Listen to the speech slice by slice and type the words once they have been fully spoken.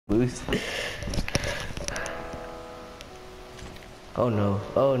Boost. Oh no,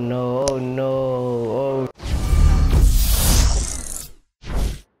 oh no, oh no, oh.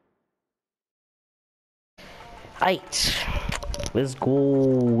 Alright, let's go.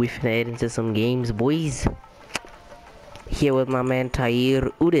 We finna head into some games, boys. Here with my man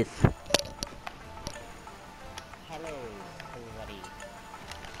Tahir Udith. Hello, everybody.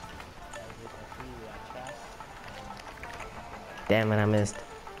 Damn it, I missed.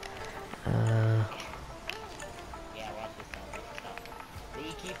 Yeah, watch this stuff.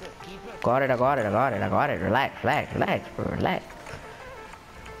 See, keep it. Got it, I got it, I got it, I got it. Relax, relax, relax, bro, relax.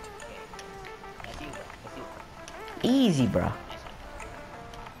 Okay. That's you, bro. That's you. Easy, bro. Nice one.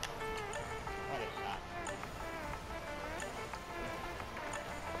 What a shot.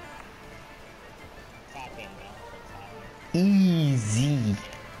 Tapping, bro. Easy.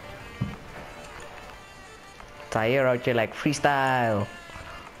 Tahir out here like freestyle.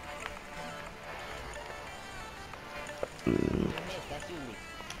 You missed. That's you, Lee.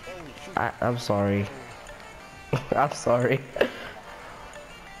 Holy shoot. I'm sorry. I'm sorry.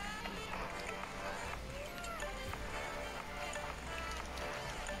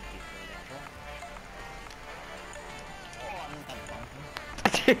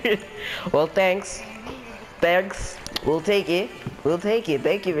 Well, thanks. Thanks. We'll take it. We'll take it.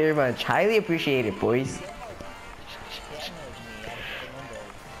 Thank you very much. Highly appreciate it, boys.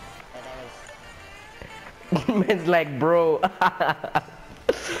 Man's like, bro. I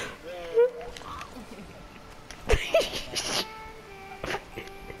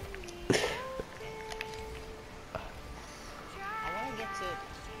wanna get to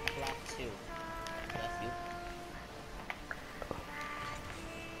block 2. That's you.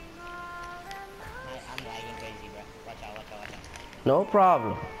 I'm lagging crazy, bro. Watch out. No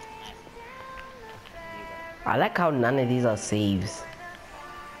problem. Nice. You, bro. I like how none of these are saves.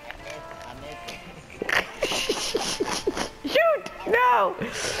 I'm it. Shoot! No!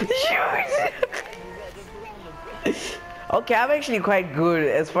 Shoot! Okay, I'm actually quite good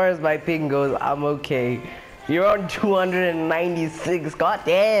as far as my ping goes. I'm okay. You're on 296. God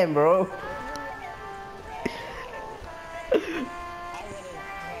damn, bro.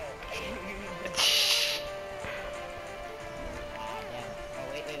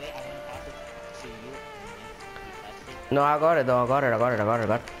 No, I got it though. I got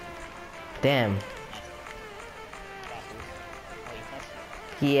it. Damn.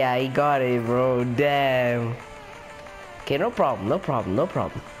 Yeah, he got it, bro. Damn. Okay, no problem.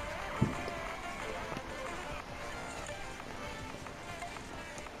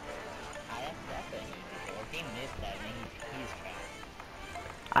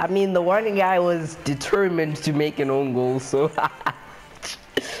 I mean, the one guy was determined to make an own goal, so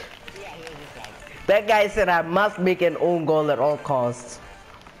that guy said I must make an own goal at all costs.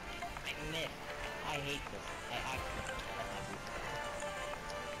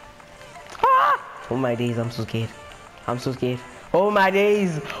 Oh my days, I'm so scared. Oh my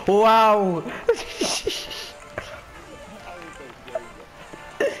days, wow.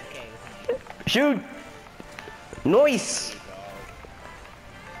 Shoot. Noise.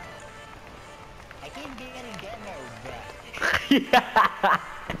 I keep getting demos,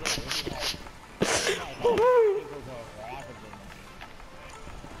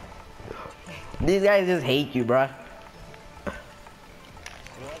 These guys just hate you, bruh. I'm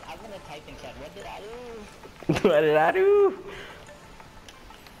gonna type in chat. What did I do? What did I do?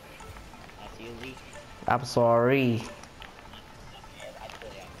 That's you, Lee. I'm sorry. I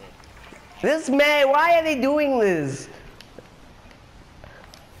put it. This man, why are they doing this?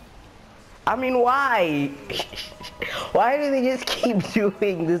 I mean, why? Why do they just keep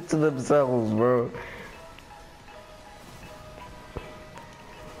doing this to themselves, bro?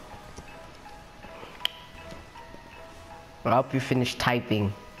 I hope you finish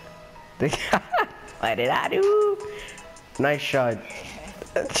typing. What did I do? Nice shot.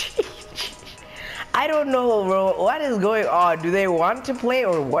 I don't know, bro. What is going on? Do they want to play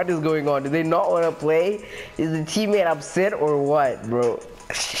or what is going on? Do they not want to play? Is the teammate upset or what, bro?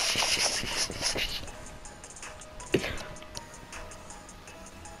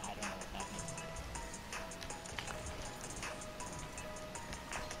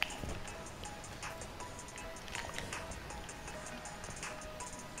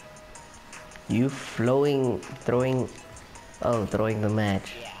 You throwing the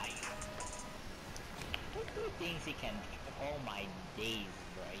match. Yeah. Who thinks he can? Oh my days,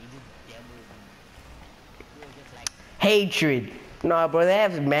 bro. You just demoed me. You were just like. Hatred. No, bro, they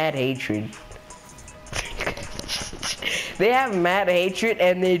have mad hatred. They have mad hatred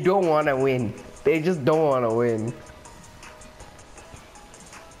and they don't want to win. They just don't want to win.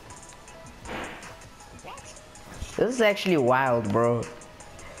 This is actually wild, bro.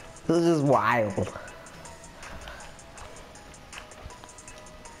 This is just wild.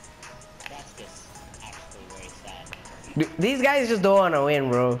 That's just actually very sad. These guys just don't want to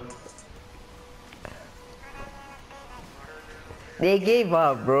win, bro. They gave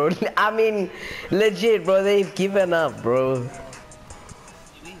up, bro. I mean, legit, bro. They've given up, bro. I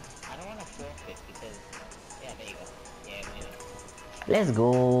don't want to forfeit because, yeah, there you go. Yeah, maybe. Let's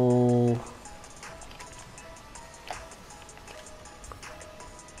go.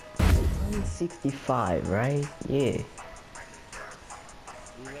 165, right? Yeah. We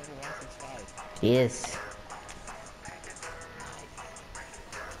level 165. Yes.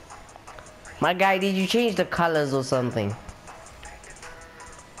 My guy, did you change the colors or something? No,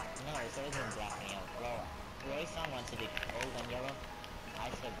 it's always been black and yellow. Well, Roy-san wanted it gold and yellow. I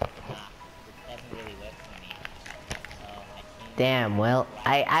said, nah, it doesn't really work for me. So I changed Damn, well,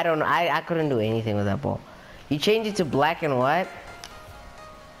 I don't know. I couldn't do anything with that ball. You changed it to black and what?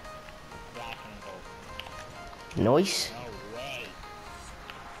 black and gold. Noise? No way.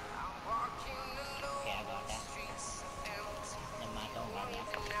 Okay, I got that. Never mind, don't got that.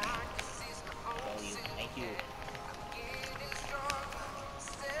 So you, thank you.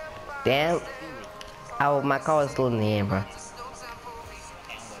 Damn. Oh, my car is still in the air, bro. Okay, I'm going.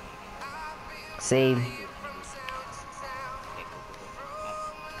 Same. Okay, cool.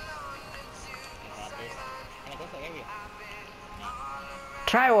 I got this. Can I go for area? No.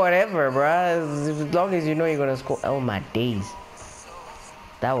 Try whatever, bro. As long as you know you're gonna score. Oh my days.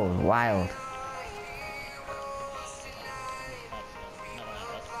 That was wild.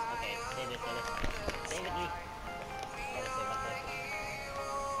 Okay, save it. Save it, Lee.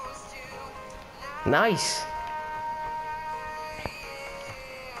 Gotta save it. Nice.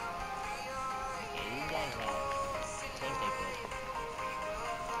 Okay, these guys team papers.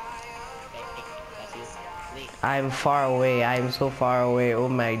 Okay, that's you. Lee. I'm far away. I'm so far away. Oh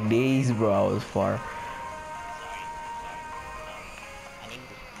my days, bro. I was far. Sorry. I need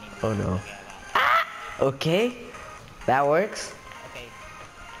this. Oh no. Okay, I got it. Okay. That works. Okay.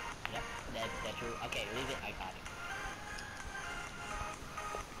 Yep, that's true. Okay, leave it. I got it.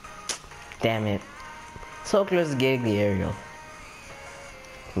 Damn it. So close to getting the aerial.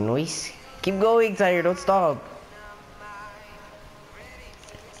 Noise. Keep going, Tyre. Don't stop.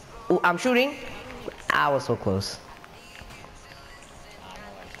 Ooh, I'm shooting. I was so close. No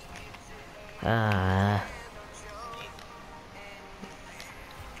worries. Ah.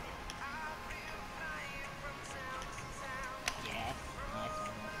 Yeah, nice one.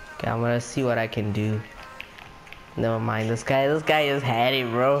 Okay, I'm gonna see what I can do. Never mind. This guy just had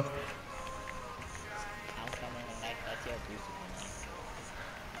it, bro. I'm coming and that's your boost if you need.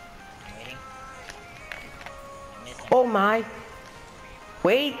 I'm waiting. I missed him. Oh my.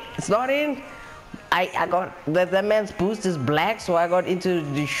 Wait, it's not in. I got that man's boost is black, so I got into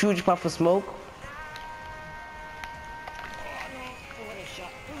the huge puff of smoke.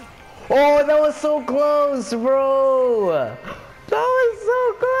 Oh, that was so close, bro. That was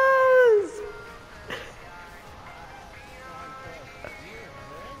so close.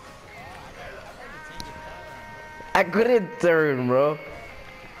 I couldn't turn, bro.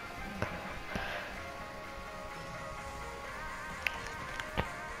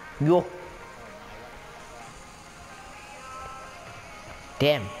 Yo.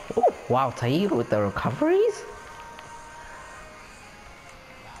 Damn. Oh, wow, Tahir with the recoveries?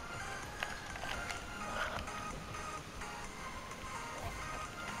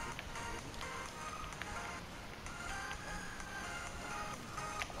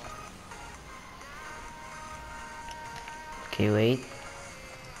 Okay, wait.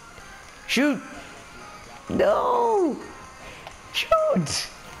 Shoot! No! Shoot!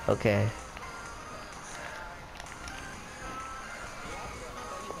 Okay.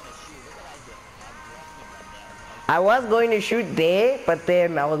 I was going to shoot there, but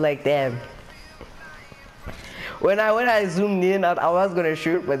then I was like, damn. When I zoomed in, I was gonna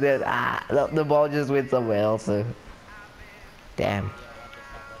shoot, but then the ball just went somewhere else. So. Damn.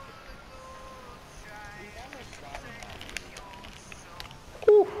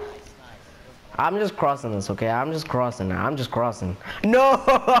 Ooh. I'm just crossing this, okay? I'm just crossing.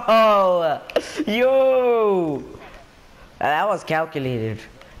 No! Yo! That was calculated.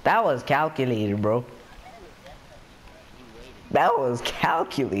 That was calculated, bro. That was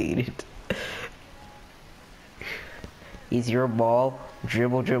calculated. It's your ball.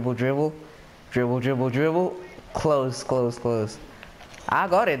 Dribble, dribble, dribble. Dribble, dribble, dribble. Close, close, close. I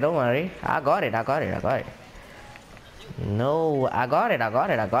got it, don't worry. I got it. No, I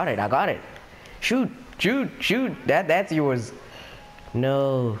got it. Shoot, shoot, shoot. That's yours.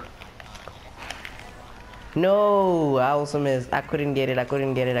 No. No, I also missed. I couldn't get it. I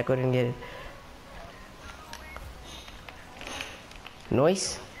couldn't get it. I couldn't get it.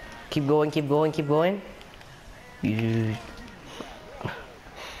 Noise. Keep going. Keep going. Keep going. You.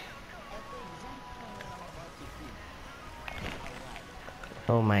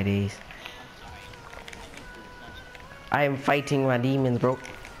 Oh my days. I am fighting my demons, bro.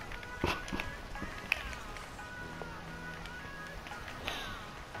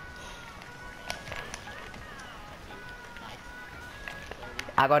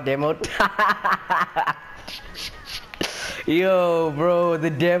 I got demoed. Yo, bro, the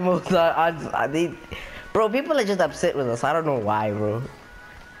demos are they, bro, people are just upset with us. I don't know why, bro.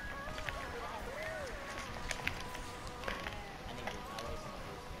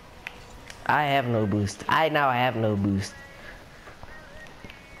 I have no boost. I have no boost.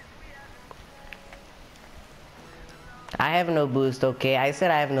 I have no boost, okay? I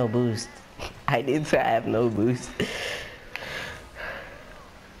said I have no boost. I did say I have no boost.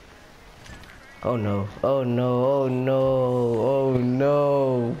 Oh no, oh no, oh no, oh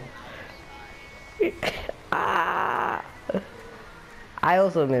no. Ah. I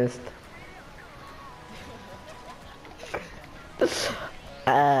also missed.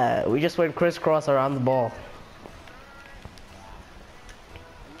 We just went crisscross around the ball.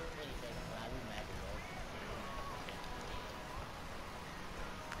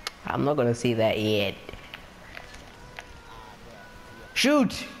 I'm not gonna see that yet.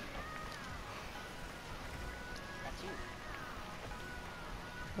 Shoot!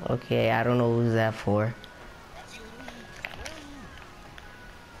 Okay, I don't know who's that for.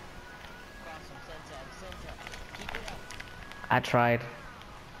 I tried.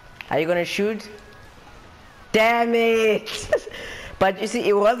 Are you gonna shoot? Damn it! But you see,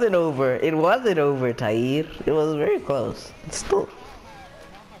 it wasn't over. It wasn't over, Tahir. It was very close. It's still.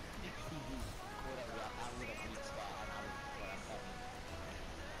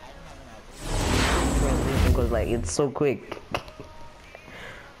 Because like it's so quick.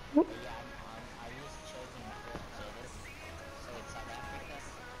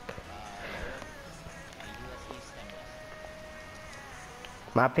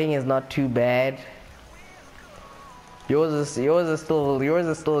 My ping is not too bad. Yours is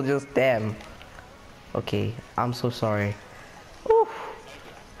still just damn. Okay, I'm so sorry. Oof.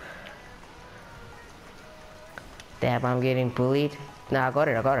 Damn, I'm getting bullied. Nah, I got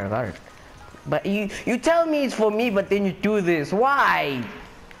it. But you tell me it's for me, but then you do this. Why?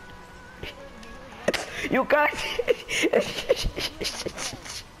 You can't.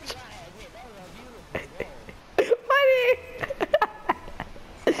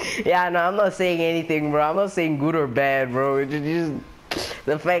 Yeah, no, I'm not saying anything, bro. I'm not saying good or bad, bro. It's just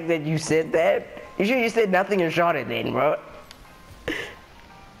the fact that you said that. You should have said nothing and shot it then, bro.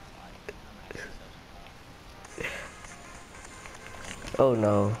 Oh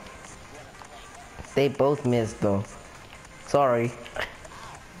no. They both missed though. Sorry.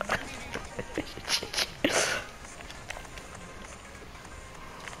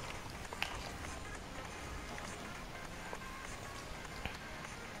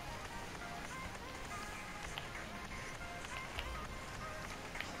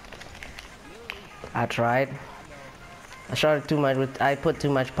 I tried. I shot it too much I put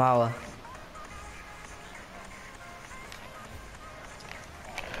too much power.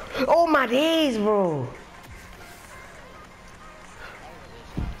 Oh my days, bro.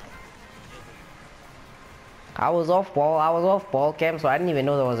 I was off ball cam, so I didn't even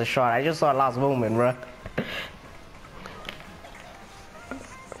know there was a shot. I just saw it last moment, bro.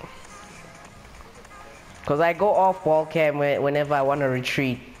 Cause I go off ball cam whenever I want to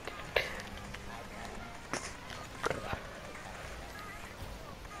retreat.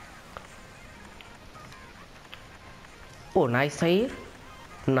 Oh, nice Tahir.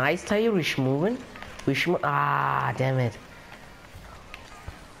 Nice Tahir, Wish moving. Ah, damn it.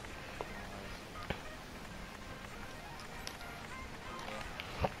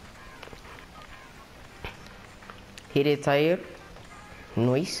 Hit it, Tahir.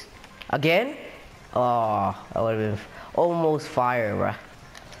 Nice. Again? Oh, that would have been almost fire, bruh.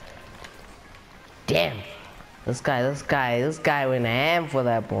 Damn. This guy went ham for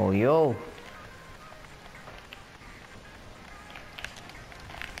that ball, yo.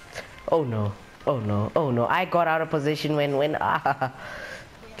 Oh no, oh no, oh no. I got out of position when I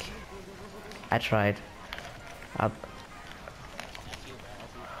tried.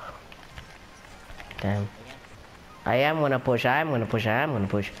 Damn. I am gonna push, don't worry, I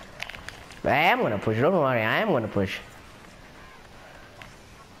am gonna push.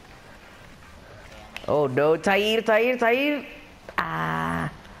 Oh no, Tahir. Ah.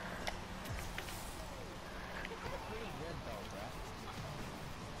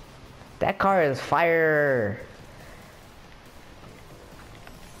 That car is fire.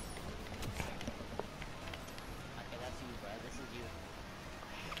 Okay, that's you, bro. This is you.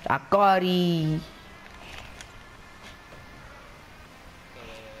 Akari.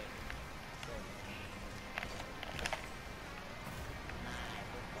 Okay, wait.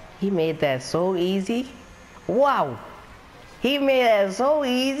 He made that so easy. Wow. He made that so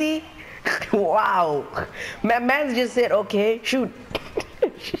easy. Wow. Man just said, okay, shoot.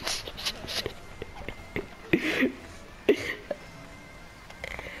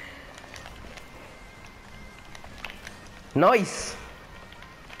 Nice.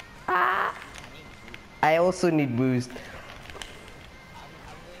 Ah. I also need boost. I'm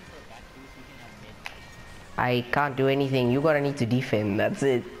going for a back boost. You can have mid. I can't do anything. You gotta need to defend. That's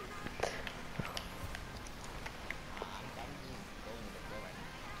it. I'm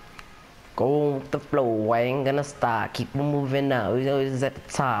just going with Go with the flow right now. the flow. I ain't gonna stop. Keep on moving now. You know, it's at the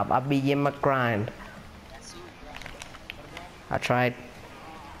top. I'll be in my grind. That's you, bro. I tried.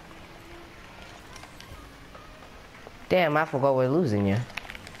 Damn, I forgot we're losing you.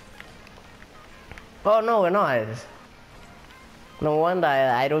 Oh no, we're not. No wonder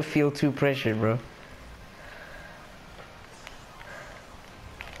I don't feel too pressured, bro.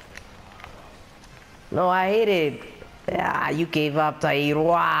 No, I hate it. Yeah, you gave up, Tahir.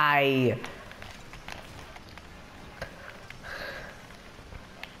 Why?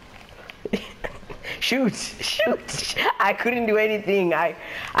 Shoot, shoot. I couldn't do anything. I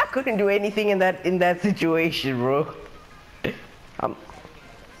couldn't do anything in that situation, bro.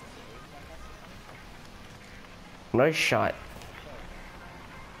 Nice shot.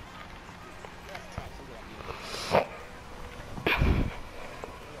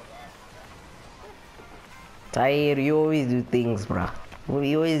 Tahir, you always do things, bruh.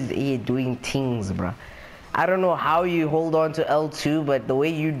 You always here doing things, bruh. I don't know how you hold on to L2, but the way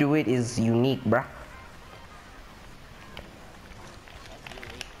you do it is unique, bruh.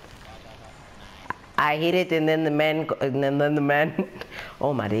 I hit it and then the man,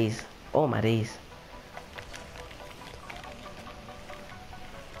 oh my days, oh my days.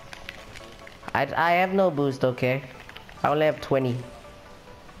 I have no boost, okay? I only have 20.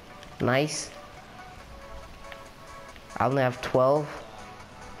 Nice. I only have 12.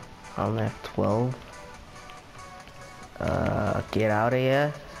 I only have 12. Get out of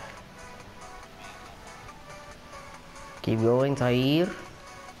here. Keep going, Tahir.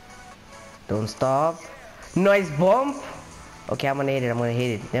 Don't stop. Nice bump. Okay, I'm gonna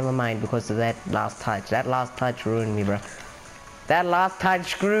hit it. Never mind, because of that last touch. That last touch ruined me, bro. That last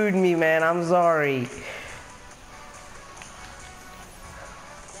touch screwed me, man. I'm sorry.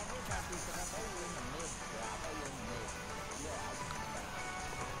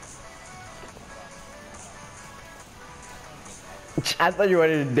 I thought you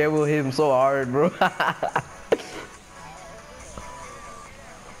wanted to devil him so hard, bro.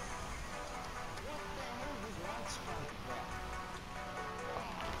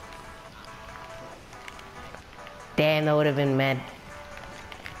 Damn, that would have been mad.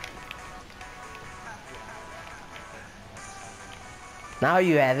 Now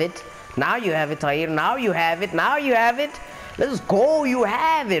you have it. Now you have it, Tahir. Now you have it. Now you have it. Let's go. You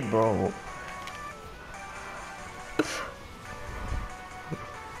have it, bro.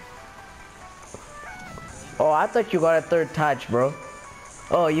 Oh, I thought you got a third touch, bro.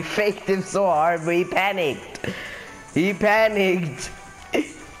 Oh, you faked him so hard, but he panicked. He panicked.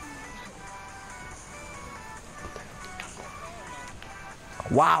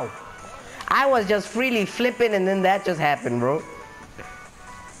 Wow. I was just freely flipping and then that just happened, bro.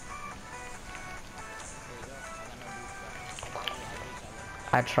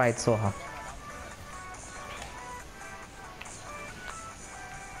 I tried so hard.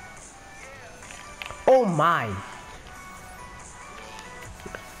 Oh my.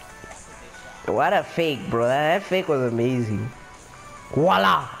 What a fake, bro. That fake was amazing.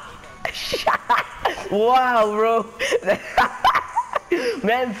 Voila. Wow, bro.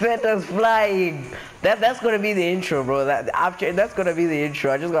 Man sent us flying. That's gonna be the intro, bro. That's gonna be the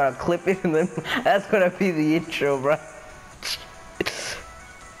intro. I just gotta clip it and then that's gonna be the intro, bro.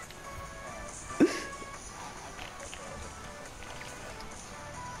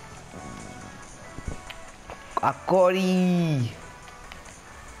 Akori.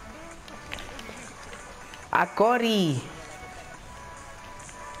 Akori.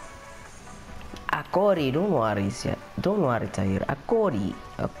 Akori, don't worry, sir. Don't worry, Tahir. Akori.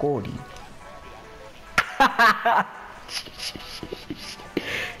 Akori.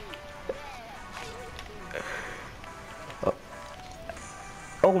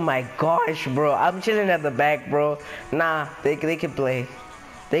 Oh my gosh, bro. I'm chilling at the back, bro. Nah, they can play.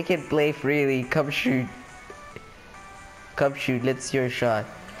 They can play freely. Come shoot. Come shoot. Let's see your shot.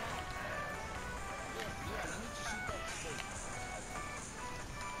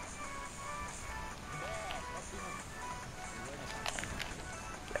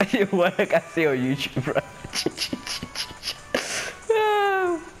 You wanna I see on YouTube, bro?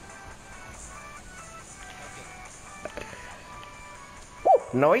 Woo,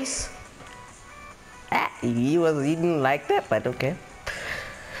 noise. Ah, he didn't like that, but okay.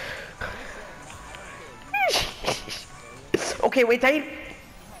 Okay, wait, time.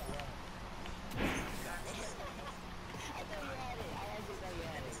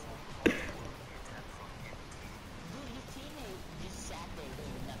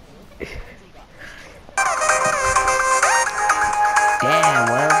 Damn,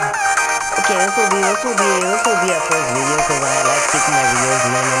 well. Okay, this will be our first video because I like taking my videos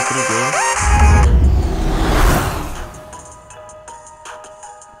and then 3 games.